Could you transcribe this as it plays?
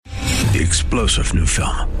The explosive new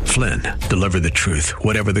film, Flynn, deliver the truth,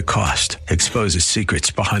 whatever the cost, exposes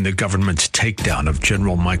secrets behind the government's takedown of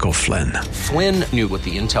General Michael Flynn. Flynn knew what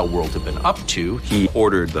the intel world had been up to. He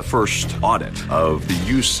ordered the first audit of the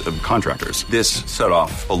use of contractors. This set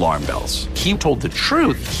off alarm bells. He told the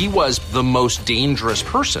truth. He was the most dangerous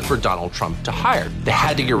person for Donald Trump to hire. They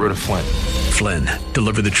had to get rid of Flynn. Flynn,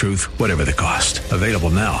 deliver the truth, whatever the cost. Available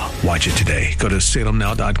now. Watch it today. Go to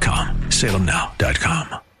salemnow.com.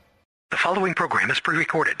 salemnow.com. The following program is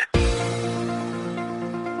pre-recorded.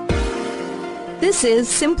 This is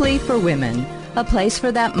Simply for Women, a place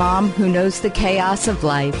for that mom who knows the chaos of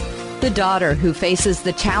life, the daughter who faces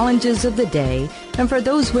the challenges of the day, and for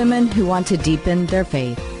those women who want to deepen their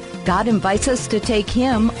faith. God invites us to take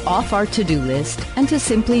Him off our to-do list and to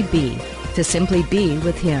simply be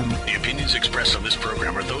with Him. The opinions expressed on this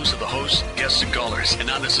program are those of the hosts, guests, and callers, and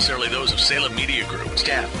not necessarily those of Salem Media Group,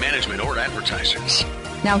 staff, management, or advertisers.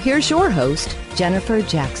 Now here's your host, Jennifer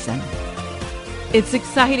Jackson. It's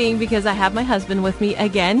exciting because I have my husband with me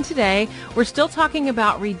again today. We're still talking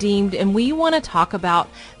about redeemed, and we want to talk about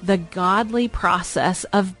the godly process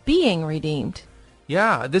of being redeemed.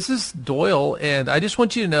 Yeah, this is Doyle, and I just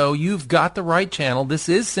want you to know you've got the right channel. This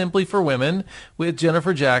is Simply for Women with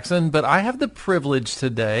Jennifer Jackson, but I have the privilege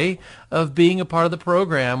today of being a part of the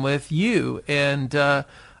program with you, and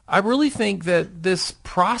I really think that this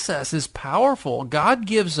process is powerful. God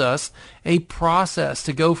gives us a process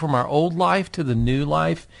to go from our old life to the new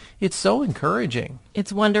life. It's so encouraging.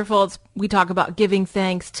 It's wonderful. We talk about giving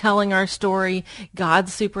thanks, telling our story,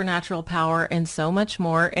 God's supernatural power, and so much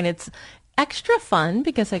more, and it's extra fun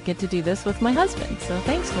because I get to do this with my husband. So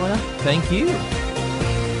thanks, Doyle. Thank you.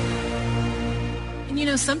 And you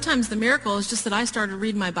know, sometimes the miracle is just that I started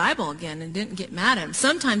reading my Bible again and didn't get mad at him.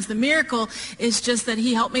 Sometimes the miracle is just that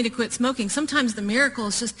he helped me to quit smoking. Sometimes the miracle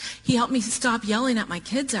is just he helped me stop yelling at my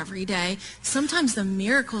kids every day. Sometimes the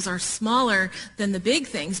miracles are smaller than the big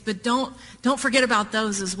things, but don't forget about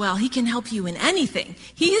those as well. He can help you in anything.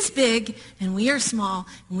 He is big and we are small,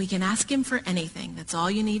 and we can ask him for anything. That's all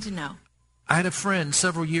you need to know. I had a friend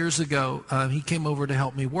several years ago. He came over to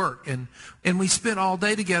help me work, and we spent all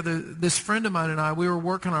day together. This friend of mine and I, we were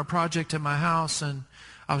working on a project at my house, and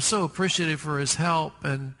I was so appreciative for his help,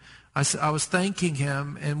 and I was thanking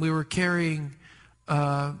him, and we were carrying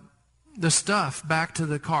the stuff back to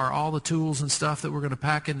the car, all the tools and stuff that we're going to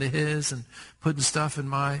pack into his, and putting stuff in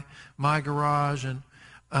my garage. And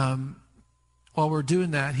while we're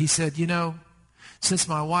doing that, he said, you know, since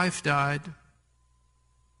my wife died,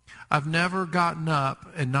 I've never gotten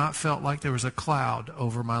up and not felt like there was a cloud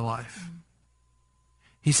over my life.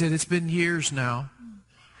 He said, it's been years now,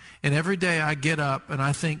 and every day I get up and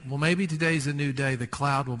I think, well, maybe today's a new day, the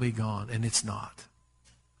cloud will be gone, and it's not.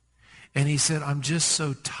 And he said, I'm just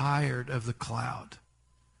so tired of the cloud.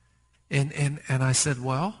 And I said,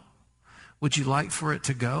 well, would you like for it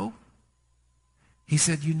to go? He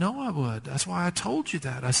said, you know I would. That's why I told you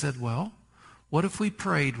that. I said, well, what if we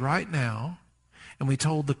prayed right now and we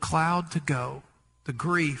told the cloud to go, the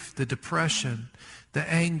grief, the depression, the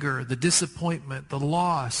anger, the disappointment, the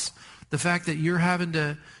loss, the fact that you're having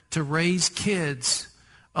to raise kids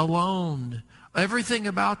alone, everything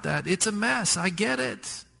about that. It's a mess. I get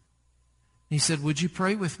it. He said, would you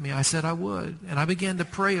pray with me? I said, I would. And I began to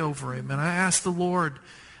pray over him. And I asked the Lord,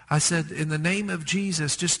 I said, in the name of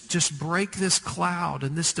Jesus, just break this cloud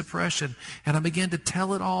and this depression. And I began to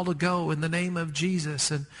tell it all to go in the name of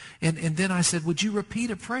Jesus. And then I said, would you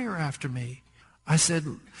repeat a prayer after me? I said,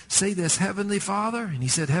 say this, Heavenly Father. And he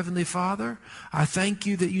said, Heavenly Father, I thank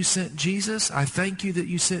you that you sent Jesus. I thank you that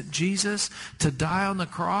you sent Jesus to die on the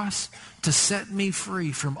cross to set me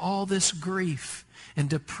free from all this grief and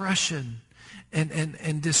depression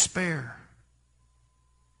and despair.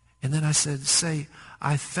 And then I said, say,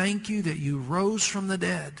 I thank you that you rose from the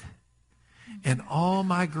dead and all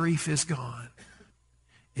my grief is gone.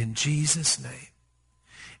 In Jesus' name.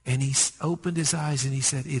 And he opened his eyes and he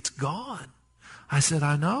said, it's gone. I said,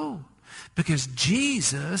 I know, because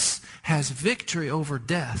Jesus has victory over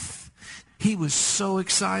death. He was so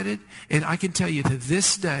excited, and I can tell you to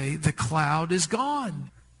this day, the cloud is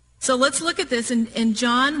gone. So let's look at this in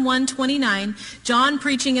John 1:29, John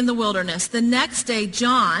preaching in the wilderness. The next day,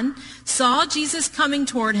 John saw Jesus coming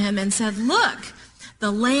toward him and said, look,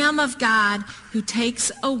 the Lamb of God who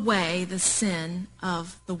takes away the sin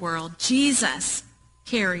of the world. Jesus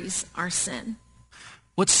carries our sin.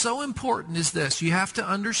 What's so important is this. You have to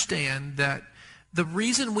understand that the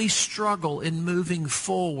reason we struggle in moving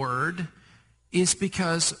forward is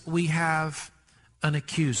because we have an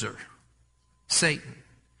accuser, Satan.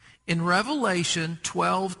 In Revelation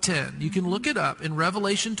 12:10, you can look it up. In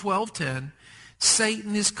Revelation 12:10,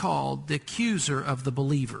 Satan is called the accuser of the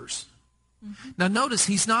believers. Now notice,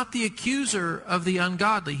 he's not the accuser of the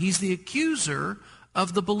ungodly. He's the accuser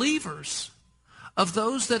of the believers, of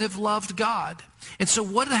those that have loved God. And so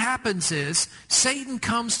what happens is, Satan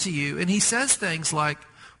comes to you and he says things like,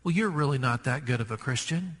 well, you're really not that good of a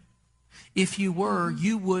Christian. If you were,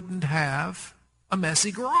 you wouldn't have a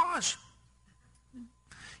messy garage.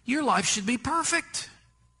 Your life should be perfect.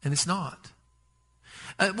 And it's not.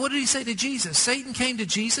 What did he say to Jesus? Satan came to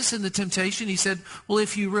Jesus in the temptation. He said, well,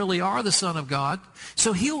 if you really are the Son of God,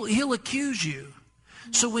 so he'll accuse you.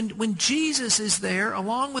 So when Jesus is there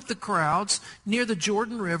along with the crowds near the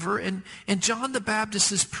Jordan River and John the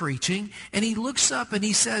Baptist is preaching, and he looks up and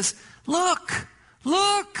he says, look,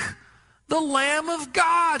 the Lamb of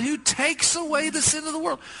God who takes away the sin of the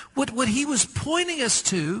world. What he was pointing us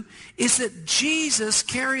to is that Jesus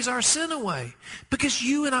carries our sin away, because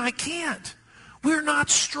you and I can't. We're not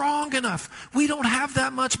strong enough. We don't have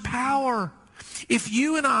that much power. If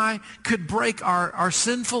you and I could break our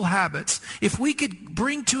sinful habits, if we could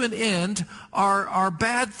bring to an end our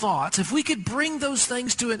bad thoughts, if we could bring those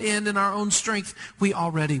things to an end in our own strength, we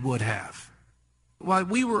already would have. While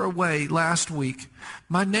we were away last week,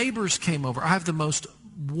 my neighbors came over. I have the most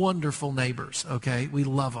wonderful neighbors, okay? We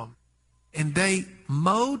love them. And they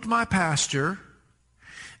mowed my pasture.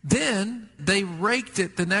 Then they raked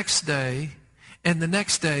it the next day, and the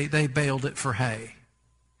next day they baled it for hay.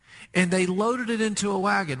 And they loaded it into a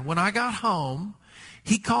wagon. When I got home,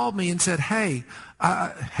 he called me and said, hey,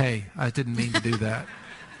 I didn't mean to do that.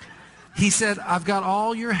 He said, I've got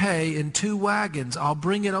all your hay in 2 wagons. I'll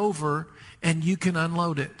bring it over and you can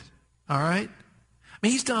unload it. All right? I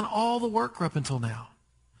mean, he's done all the work up until now.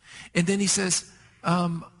 And then he says,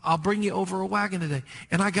 I'll bring you over a wagon today.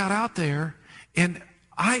 And I got out there and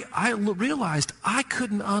I realized I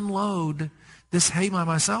couldn't unload this hay by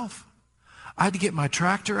myself. I had to get my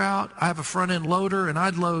tractor out. I have a front end loader, and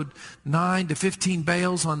I'd load 9 to 15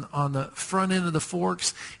 bales on the front end of the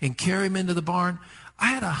forks and carry them into the barn. I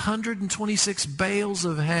had 126 bales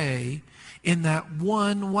of hay in that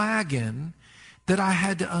one wagon that I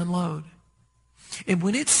had to unload. And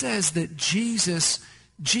when it says that Jesus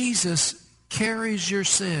carries your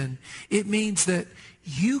sin, it means that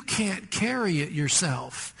you can't carry it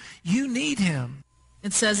yourself. You need him.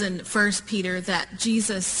 It says in 1 Peter that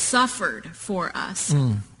Jesus suffered for us,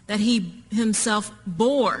 that he himself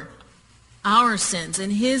bore our sins in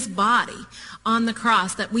his body on the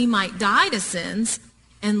cross, that we might die to sins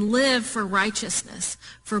and live for righteousness.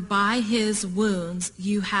 For by his wounds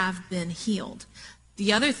you have been healed.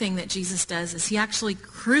 The other thing that Jesus does is he actually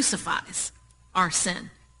crucifies our sin.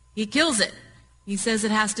 He kills it. He says it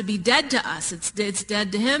has to be dead to us. It's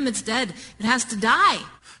dead to him. It's dead. It has to die.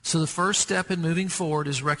 So the first step in moving forward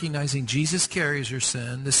is recognizing Jesus carries your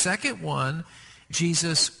sin. The second one,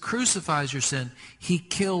 Jesus crucifies your sin. He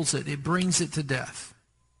kills it. It brings it to death.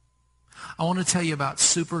 I want to tell you about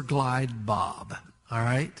Super Glide Bob, all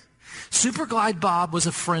right? Super Glide Bob was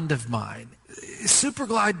a friend of mine. Super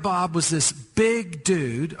Glide Bob was this big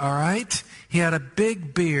dude, all right? He had a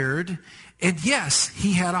big beard. And yes,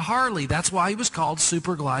 he had a Harley. That's why he was called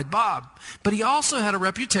Super Glide Bob. But he also had a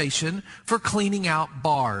reputation for cleaning out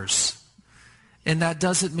bars. And that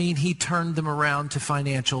doesn't mean he turned them around to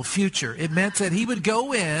financial future. It meant that he would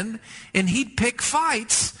go in and he'd pick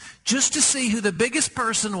fights just to see who the biggest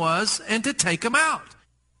person was and to take them out.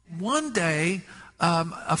 One day,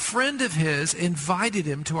 a friend of his invited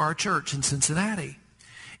him to our church in Cincinnati.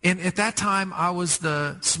 And at that time, I was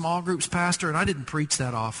the small groups pastor, and I didn't preach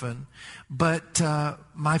that often. But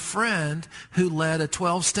my friend, who led a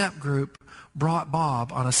 12-step group, brought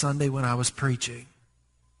Bob on a Sunday when I was preaching.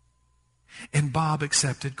 And Bob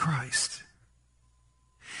accepted Christ.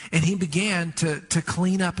 And he began to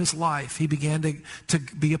clean up his life. He began to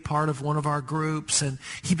be a part of one of our groups. And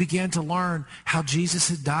he began to learn how Jesus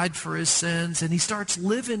had died for his sins. And he starts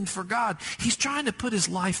living for God. He's trying to put his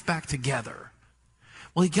life back together.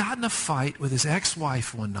 Well, he got in a fight with his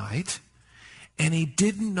ex-wife one night, and he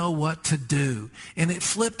didn't know what to do. And it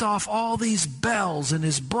flipped off all these bells in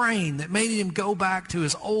his brain that made him go back to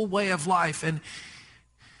his old way of life. And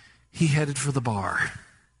he headed for the bar.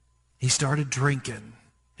 He started drinking.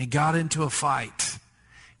 He got into a fight,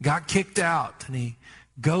 got kicked out, and he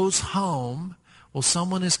goes home. Well,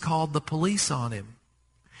 someone has called the police on him,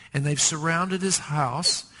 and they've surrounded his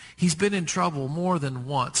house. He's been in trouble more than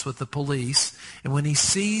once with the police. And when he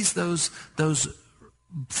sees those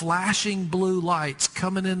flashing blue lights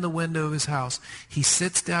coming in the window of his house, he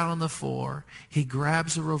sits down on the floor, he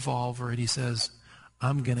grabs a revolver, and he says,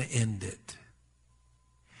 I'm going to end it.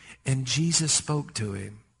 And Jesus spoke to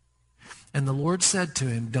him. And the Lord said to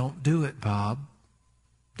him, don't do it, Bob.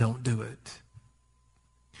 Don't do it.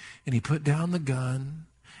 And he put down the gun,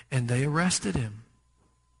 and they arrested him.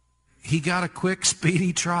 He got a quick,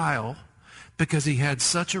 speedy trial because he had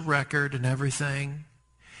such a record and everything.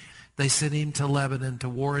 They sent him to Lebanon, to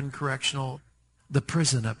Warren Correctional, the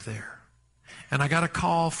prison up there. And I got a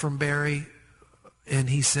call from Barry, and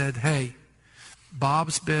he said, hey,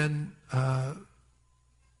 Bob's been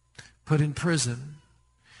put in prison,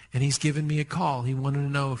 and he's given me a call. He wanted to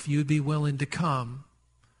know if you'd be willing to come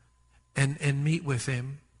and meet with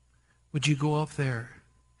him. Would you go up there?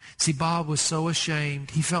 See, Bob was so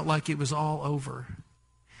ashamed. He felt like it was all over.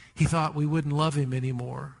 He thought we wouldn't love him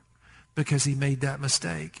anymore because he made that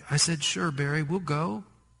mistake. I said, sure, Barry, we'll go.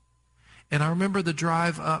 And I remember the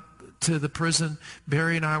drive up to the prison.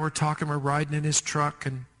 Barry and I were talking. We're riding in his truck,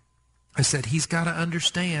 and I said, he's got to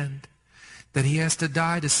understand that he has to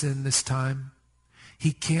die to sin this time.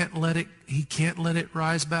 He can't let it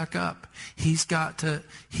rise back up. He's got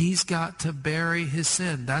to bury his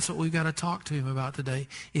sin. That's what we've got to talk to him about today.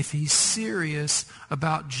 If he's serious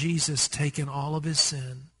about Jesus taking all of his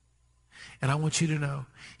sin. And I want you to know,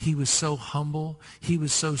 he was so humble. He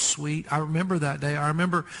was so sweet. I remember that day. I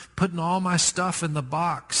remember putting all my stuff in the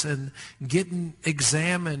box and getting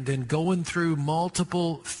examined and going through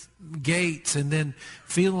multiple gates and then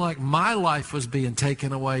feeling like my life was being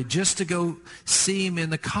taken away just to go see him in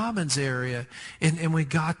the Commons area. And we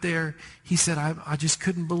got there. He said, I just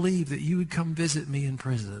couldn't believe that you would come visit me in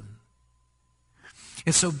prison.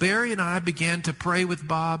 And so Barry and I began to pray with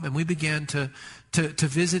Bob, and we began to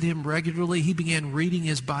visit him regularly. He began reading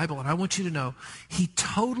his Bible. And I want you to know, he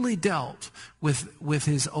totally dealt with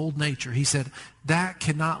his old nature. He said, that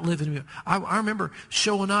cannot live in me. I remember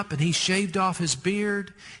showing up, and he shaved off his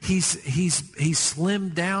beard. He's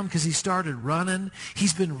slimmed down because he started running.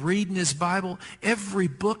 He's been reading his Bible. Every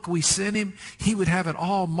book we sent him, he would have it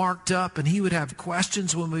all marked up, and he would have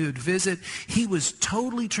questions when we would visit. He was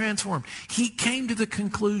totally transformed. He came to the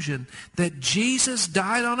conclusion that Jesus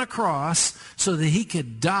died on a cross so that he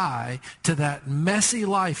could die to that messy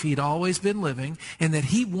life he'd always been living, and that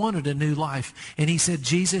he wanted a new life. And he said,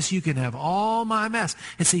 Jesus, you can have all my mess.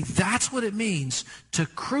 And see, that's what it means to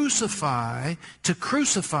crucify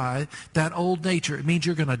that old nature. It means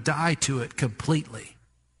you're going to die to it completely.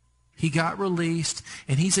 He got released,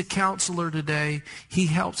 and he's a counselor today. He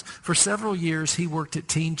helps. For several years, he worked at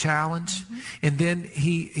Teen Challenge, and then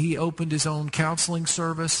he opened his own counseling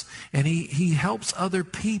service, and he helps other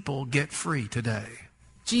people get free today.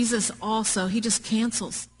 Jesus also, he just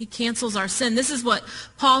cancels. He cancels our sin. This is what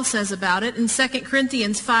Paul says about it in 2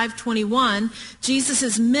 Corinthians 5:21.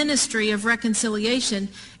 Jesus' ministry of reconciliation.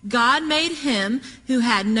 God made him who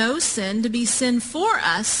had no sin to be sin for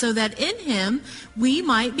us, so that in him we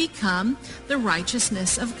might become the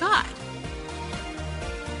righteousness of God.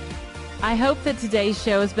 I hope that today's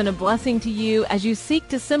show has been a blessing to you as you seek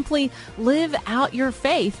to simply live out your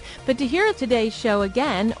faith. But to hear today's show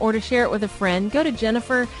again or to share it with a friend, go to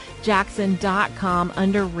jenniferjackson.com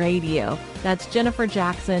under radio. That's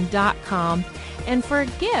jenniferjackson.com. And for a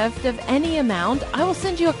gift of any amount, I will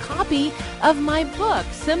send you a copy of my book,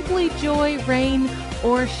 Simply Joy, Rain,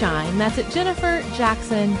 or Shine. That's at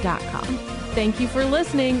jenniferjackson.com. Thank you for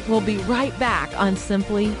listening. We'll be right back on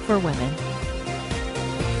Simply for Women.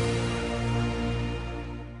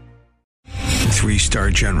 3-star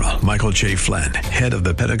General Michael J. Flynn, head of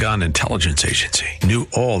the Pentagon Intelligence Agency, knew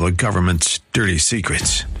all the government's dirty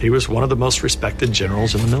secrets. He was one of the most respected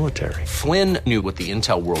generals in the military. Flynn knew what the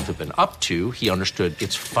intel world had been up to. He understood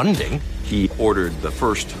its funding. He ordered the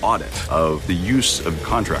first audit of the use of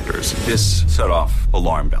contractors. This set off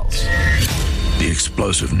alarm bells. The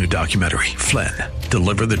explosive new documentary, Flynn,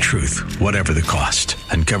 Deliver the Truth, Whatever the Cost,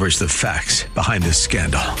 uncovers the facts behind this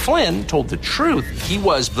scandal. Flynn told the truth. He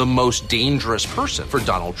was the most dangerous person for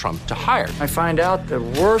Donald Trump to hire. I find out the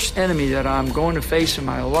worst enemy that I'm going to face in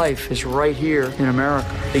my life is right here in America.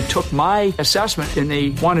 They took my assessment and they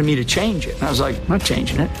wanted me to change it. And I was like, I'm not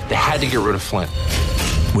changing it. They had to get rid of Flynn.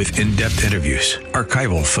 With in-depth interviews,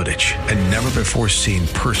 archival footage, and never-before-seen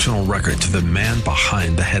personal records of the man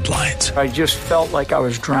behind the headlines. I just felt like I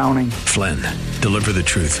was drowning. Flynn, Deliver the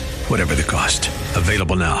Truth, Whatever the Cost.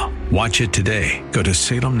 Available now. Watch it today. Go to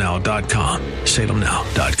salemnow.com.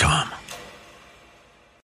 salemnow.com.